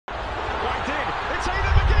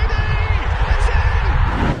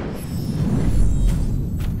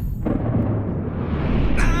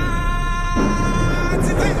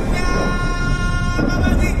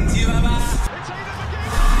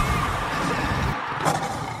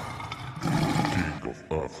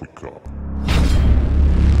America.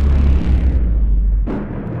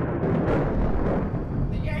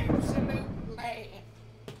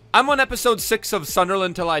 I'm on episode 6 of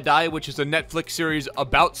Sunderland Till I Die, which is a Netflix series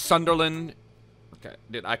about Sunderland. Okay,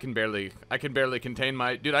 dude, I can barely contain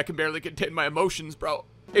my emotions, bro.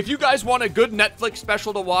 If you guys want a good Netflix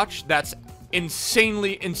special to watch that's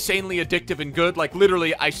insanely addictive and good, like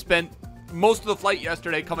literally I spent most of the flight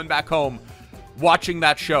yesterday coming back home watching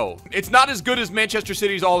that show. It's not as good as Manchester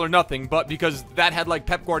City's All or Nothing, but because that had like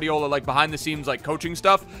Pep Guardiola like behind the scenes like coaching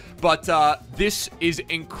stuff, but this is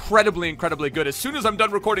incredibly good. As soon as I'm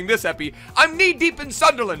done recording this epi, I'm knee deep in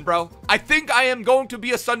Sunderland, bro. I think I am going to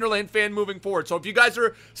be a Sunderland fan moving forward. So if you guys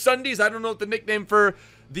are Sundies, I don't know what the nickname for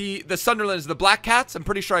the Sunderland is, the Black Cats. I'm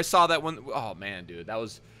pretty sure I saw that one. Oh man, dude, that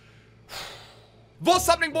was what's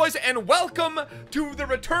happening, boys, and welcome to the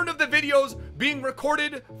return of the videos being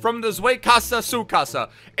recorded from the Zwekasa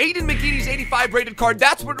Sukasa. Aiden McGeady's 85 rated card,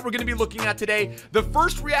 that's what we're going to be looking at today. The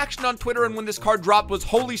first reaction on Twitter and when this card dropped was,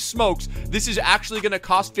 holy smokes, this is actually going to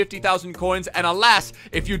cost 50,000 coins, and alas,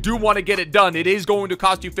 if you do want to get it done, it is going to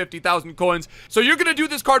cost you 50,000 coins. So you're going to do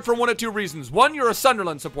this card for one of two reasons. One, you're a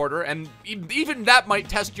Sunderland supporter, and even that might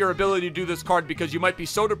test your ability to do this card because you might be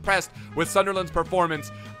so depressed with Sunderland's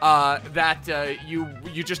performance that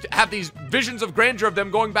you just have these visions of grandeur of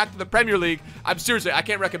them going back to the Premier League. I'm seriously, I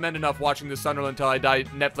can't recommend enough watching this Sunderland Till I Die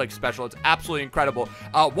Netflix special. It's absolutely incredible.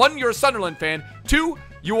 One, you're a Sunderland fan. Two,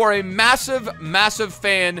 you are a massive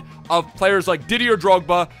fan of players like Didier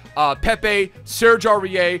Drogba, Pepe, Serge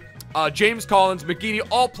Aurier, James Collins, McGeady,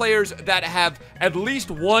 all players that have at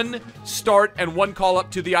least one start and one call-up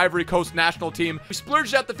to the Ivory Coast national team. He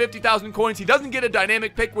splurged out the 50,000 coins. He doesn't get a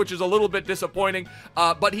dynamic pick, which is a little bit disappointing,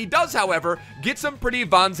 but he does, however, get some pretty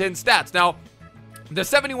Vanzen stats. Now, the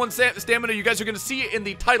 71 stamina, you guys are going to see it in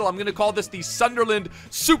the title. I'm going to call this the Sunderland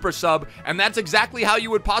Super Sub, and that's exactly how you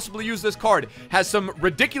would possibly use this card. Has some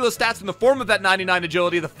ridiculous stats in the form of that 99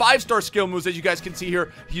 agility, the 5-star skill moves, as you guys can see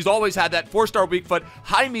here. He's always had that 4-star weak foot,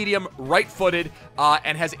 high medium, right-footed,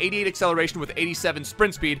 and has 88 acceleration with 87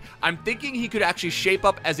 sprint speed. I'm thinking he could actually shape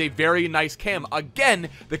up as a very nice cam. Again,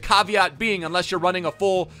 the caveat being, unless you're running a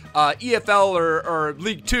full EFL or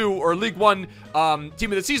League 2 or League 1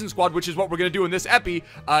 Team of the Season squad, which is what we're going to do in this epi,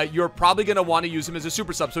 you're probably going to want to use him as a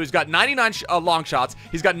super sub. So he's got 99 long shots.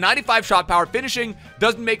 He's got 95 shot power. Finishing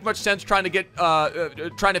doesn't make much sense trying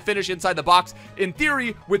to finish inside the box. In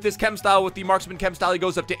theory, with this chem style, with the marksman chem style, he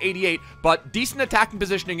goes up to 88, but decent attacking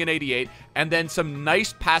positioning in 88, and then some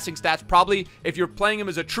nice passing stats. Probably, if you're playing him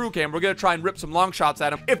as a true cam, we're going to try and rip some long shots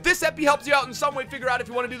at him. If this epi helps you out in some way, figure out if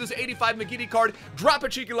you want to do this 85 McGeady card, drop a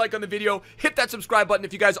cheeky like on the video, hit that subscribe button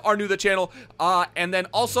if you guys are new to the channel, and then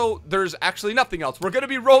also, there's actually nothing else. We're going to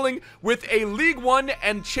be rolling with a League 1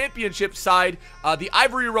 and Championship side, the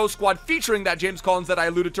Ivory Rose squad featuring that James Collins that I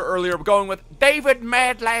alluded to earlier. We're going with David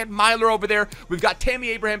Madlad Myler over there. We've got Tammy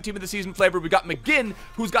Abraham, Team of the Season flavor. We've got McGinn,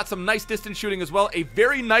 who's got some nice distance shooting as well. A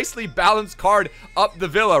very nicely balanced card up the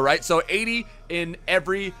villa, right? So 80 in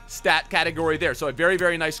every stat category there. So a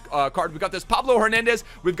very nice card. We've got this Pablo Hernandez,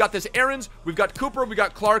 we've got this Aarons, we've got Cooper, we've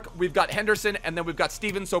got Clark, we've got Henderson, and then we've got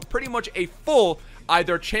Stevens. So pretty much a full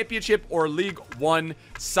either Championship or League 1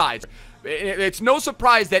 side. It's no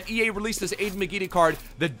surprise that EA released this Aiden McGeady card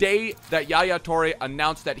the day that Yaya Toure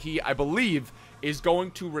announced that he, I believe, is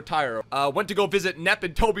going to retire. Went to go visit Nep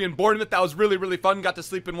and Toby in Bournemouth. That was really fun. Got to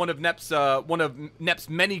sleep in one of Nep's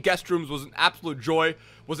many guest rooms. Was an absolute joy.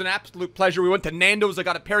 Was an absolute pleasure. We went to Nando's. I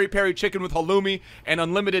got a peri-peri chicken with halloumi and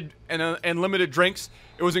unlimited drinks.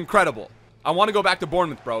 It was incredible. I want to go back to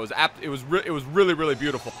Bournemouth, bro. It was really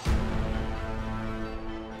beautiful.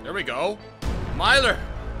 There we go. Myler.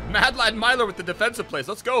 Mad Lad Myler with the defensive plays.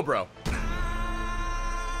 Let's go, bro.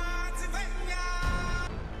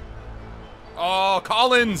 Oh,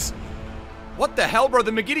 Collins. What the hell, bro?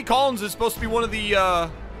 The McGeady Collins is supposed to be one of the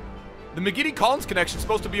McGeady Collins connection is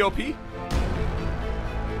supposed to be OP.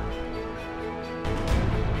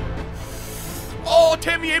 Oh,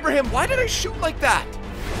 Tammy Abraham. Why did I shoot like that?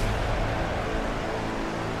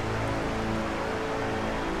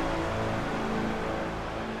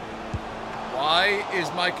 Why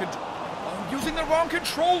is my control? Oh, I'm using the wrong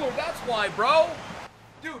controller. That's why, bro.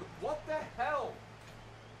 Dude, what the hell?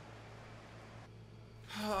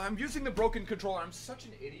 I'm using the broken controller. I'm such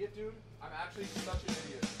an idiot, dude. I'm actually such an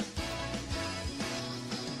idiot.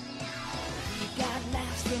 We got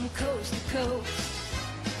laughs from coast to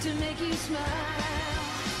coast to make you smile.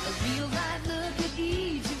 A real life look at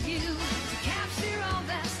each of you to capture all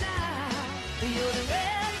that style. You're the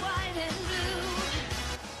red, white, and blue.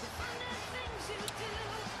 The fun things you do.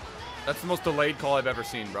 That's the most delayed call I've ever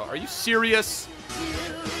seen, bro. Are you serious?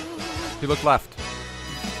 He looked left.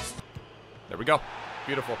 There we go.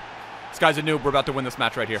 Beautiful. This guy's a noob. We're about to win this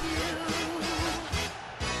match right here.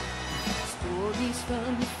 Stories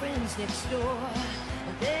from your friends next door,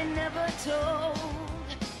 but they never told.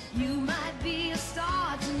 You might be a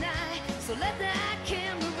star tonight, so let that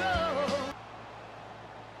camera roll.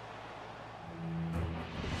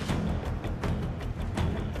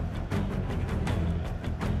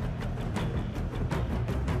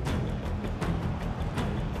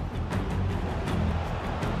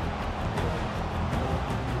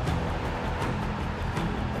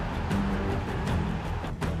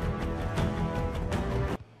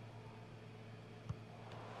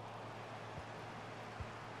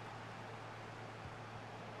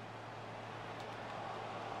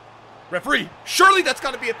 Referee, surely that's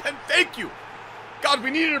got to be a pen. Thank you. God,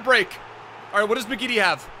 we needed a break. All right, what does McGeady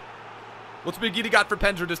have? What's McGeady got for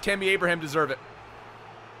pens, or does Tammy Abraham deserve it?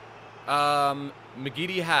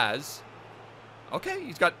 McGeady has... Okay,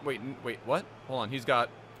 he's got... Wait, what? Hold on, he's got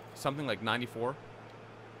something like 94.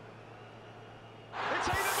 It's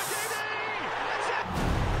Aiden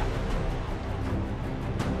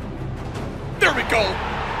McGeady! There we go.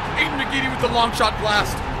 Aiden McGeady with the long shot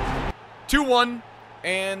blast. 2-1.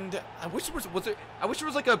 And I wish there was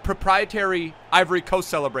like a proprietary Ivory Coast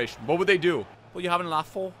celebration. What would they do? Will you have an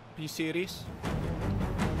laugh? Be serious?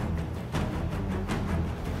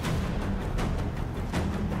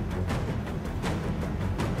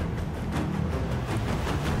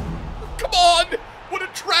 Come on! What a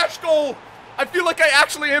trash goal! I feel like I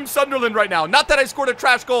actually am Sunderland right now. Not that I scored a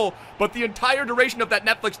trash goal, but the entire duration of that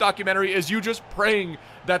Netflix documentary is you just praying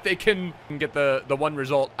that they can get the one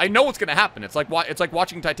result. I know what's gonna happen. It's like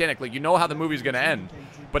watching Titanic. Like, you know how the movie's gonna end,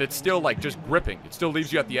 but it's still like just gripping. It still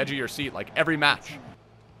leaves you at the edge of your seat like every match.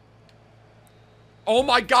 Oh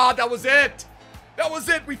my God, that was it. That was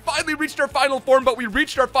it. We finally reached our final form, but we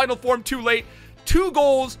reached our final form too late. 2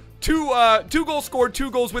 goals. Two goals scored,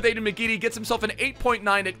 2 goals with Aiden McGeady. Gets himself an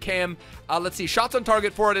 8.9 at Cam. Let's see, shots on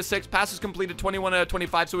target 4 out of 6, passes completed 21 out of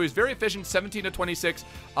 25. So he was very efficient, 17 to 26,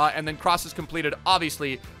 and then crosses completed.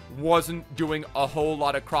 Obviously, wasn't doing a whole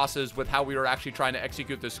lot of crosses with how we were actually trying to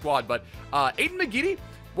execute this squad. But Aiden McGeady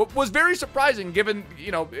was very surprising, given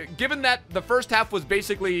that the first half was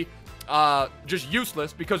basically just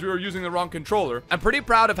useless because we were using the wrong controller. I'm pretty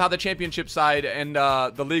proud of how the championship side and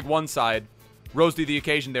the League One side rose to the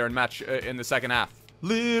occasion there in the second half.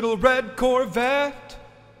 Little red Corvette,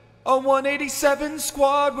 a 187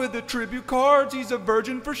 squad with the tribute cards. He's a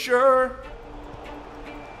virgin for sure.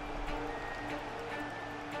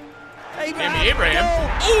 Tammy Abraham.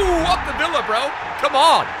 Ooh, up the villa, bro. Come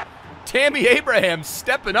on. Tammy Abraham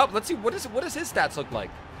stepping up. Let's see, what does his stats look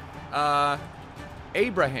like?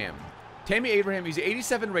 Tammy Abraham, he's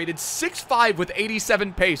 87 rated, 6'5" with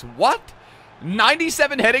 87 pace. What?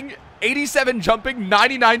 97 heading, 87 jumping,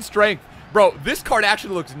 99 strength. Bro, this card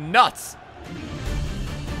actually looks nuts.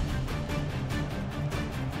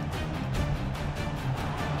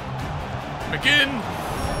 McGinn.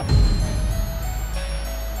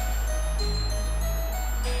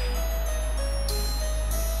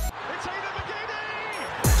 It's Aiden McGeady!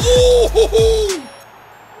 Ooh,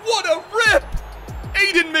 what a rip!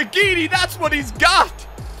 Aiden McGeady, that's what he's got.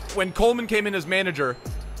 When Coleman came in as manager,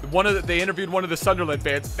 they interviewed one of the Sunderland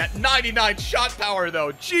fans. That 99 shot power,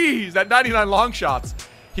 though. Jeez, that 99 long shots.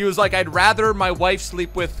 He was like, I'd rather my wife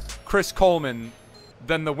sleep with Chris Coleman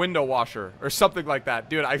than the window washer or something like that.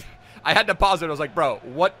 Dude, I had to pause it. I was like, bro,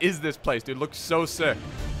 what is this place, dude? It looks so sick.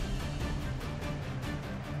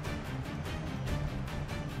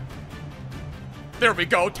 There we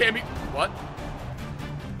go, Tammy. What?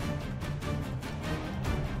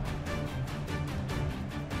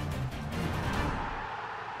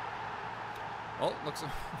 Well, looks.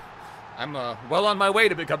 I'm well on my way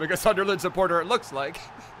to becoming a Sunderland supporter, it looks like.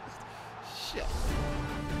 Shit.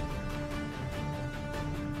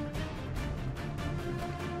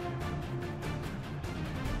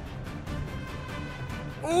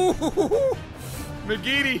 Ooh,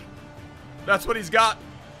 McGeady. That's what he's got.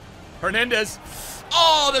 Hernandez.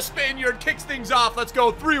 Oh, the Spaniard kicks things off. Let's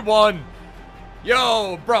go, 3-1.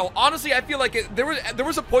 Yo, bro, honestly, I feel like there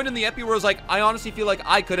was a point in the epi where I was like, I honestly feel like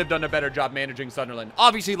I could have done a better job managing Sunderland.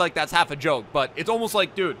 Obviously, like, that's half a joke, but it's almost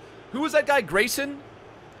like, dude, who was that guy, Grayson?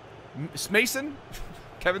 Mason?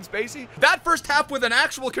 Kevin Spacey? That first half with an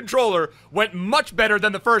actual controller went much better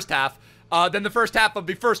than the first half. Of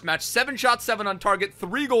the first match. 7 shots, 7 on target,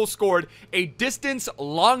 3 goals scored, a distance,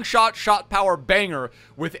 long shot, shot power banger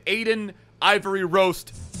with Aiden Ivory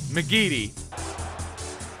Roast McGeady.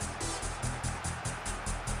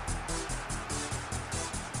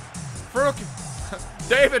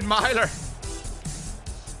 David Myler.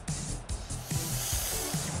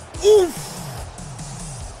 Oof.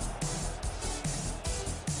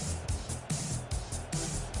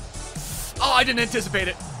 I didn't anticipate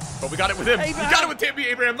it. But we got it with him. We got it with Tammy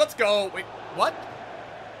Abraham. Let's go. Wait, what?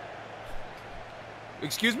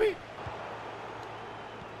 Excuse me?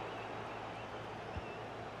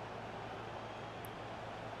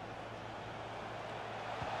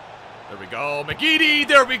 There we go. McGeady.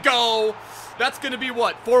 There we go. That's going to be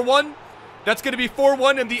what? 4-1? That's going to be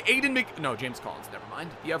 4-1, and the No, James Collins. Never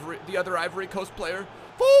mind. The other Ivory Coast player.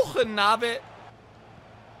 That's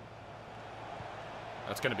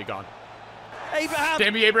going to be gone. Abraham.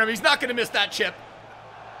 Tammy Abraham. He's not going to miss that chip.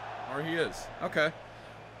 Or he is. Okay.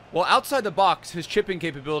 Well, outside the box, his chipping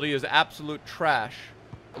capability is absolute trash.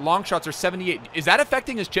 Long shots are 78. Is that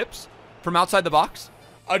affecting his chips from outside the box?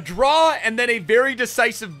 A draw and then a very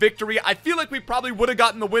decisive victory. I feel like we probably would have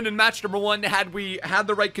gotten the win in match number 1 had we had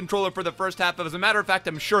the right controller for the first half. As a matter of fact,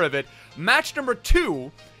 I'm sure of it. Match number 2,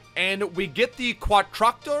 and we get the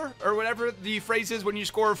quadtroctor, or whatever the phrase is when you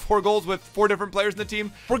score 4 goals with 4 different players in the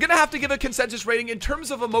team. We're going to have to give a consensus rating in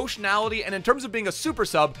terms of emotionality and in terms of being a super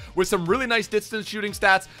sub with some really nice distance shooting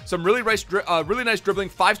stats, some really nice dribbling,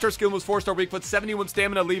 5-star skill moves, 4-star weak foot, 71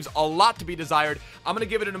 stamina, leaves a lot to be desired. I'm going to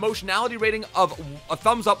give it an emotionality rating of a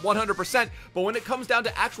thumbs up 100%, but when it comes down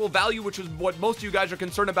to actual value, which is what most of you guys are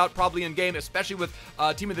concerned about probably in game, especially with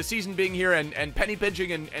team of the season being here and penny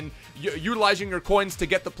pinching and utilizing your coins to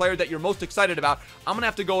get the player that you're most excited about, I'm gonna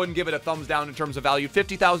have to go and give it a thumbs down in terms of value.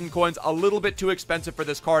 50,000 coins, a little bit too expensive for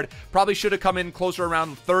this card. Probably should have come in closer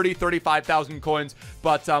around 35,000 coins,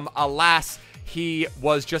 but alas, he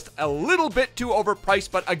was just a little bit too overpriced.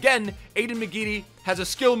 But again, Aiden McGeady has a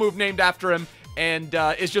skill move named after him, and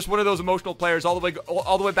is just one of those emotional players all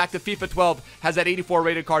the way back to FIFA 12, has that 84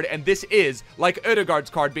 rated card, and this is, like Ødegaard's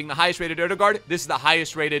card being the highest rated Ødegaard, this is the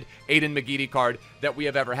highest rated Aiden McGeady card that we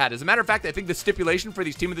have ever had. As a matter of fact, I think the stipulation for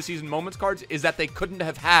these Team of the Season Moments cards is that they couldn't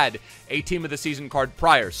have had a Team of the Season card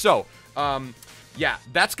prior. So, yeah,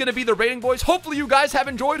 that's going to be the rating, boys. Hopefully you guys have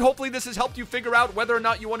enjoyed. Hopefully this has helped you figure out whether or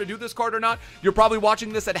not you want to do this card or not. You're probably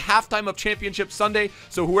watching this at halftime of Championship Sunday,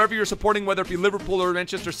 so whoever you're supporting, whether it be Liverpool or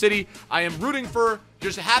Manchester City, I am rooting for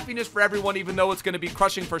just happiness for everyone, even though it's going to be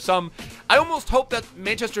crushing for some. I almost hope that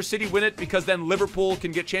Manchester City win it, because then Liverpool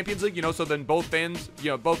can get Champions League, so then both fans,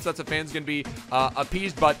 both sets of fans can be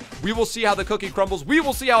appeased. But we will see how the cookie crumbles. We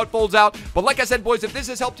will see how it folds out. But like I said, boys, if this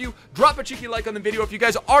has helped you, drop a cheeky like on the video. If you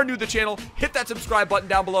guys are new to the channel, hit that subscribe button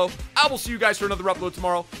down below. I will see you guys for another upload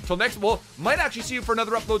tomorrow. Till next, well, might actually see you for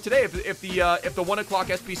another upload today if the 1 o'clock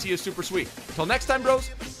SPC is super sweet. Till next time, bros.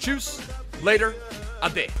 Tschüss. Later.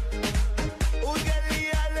 Ade.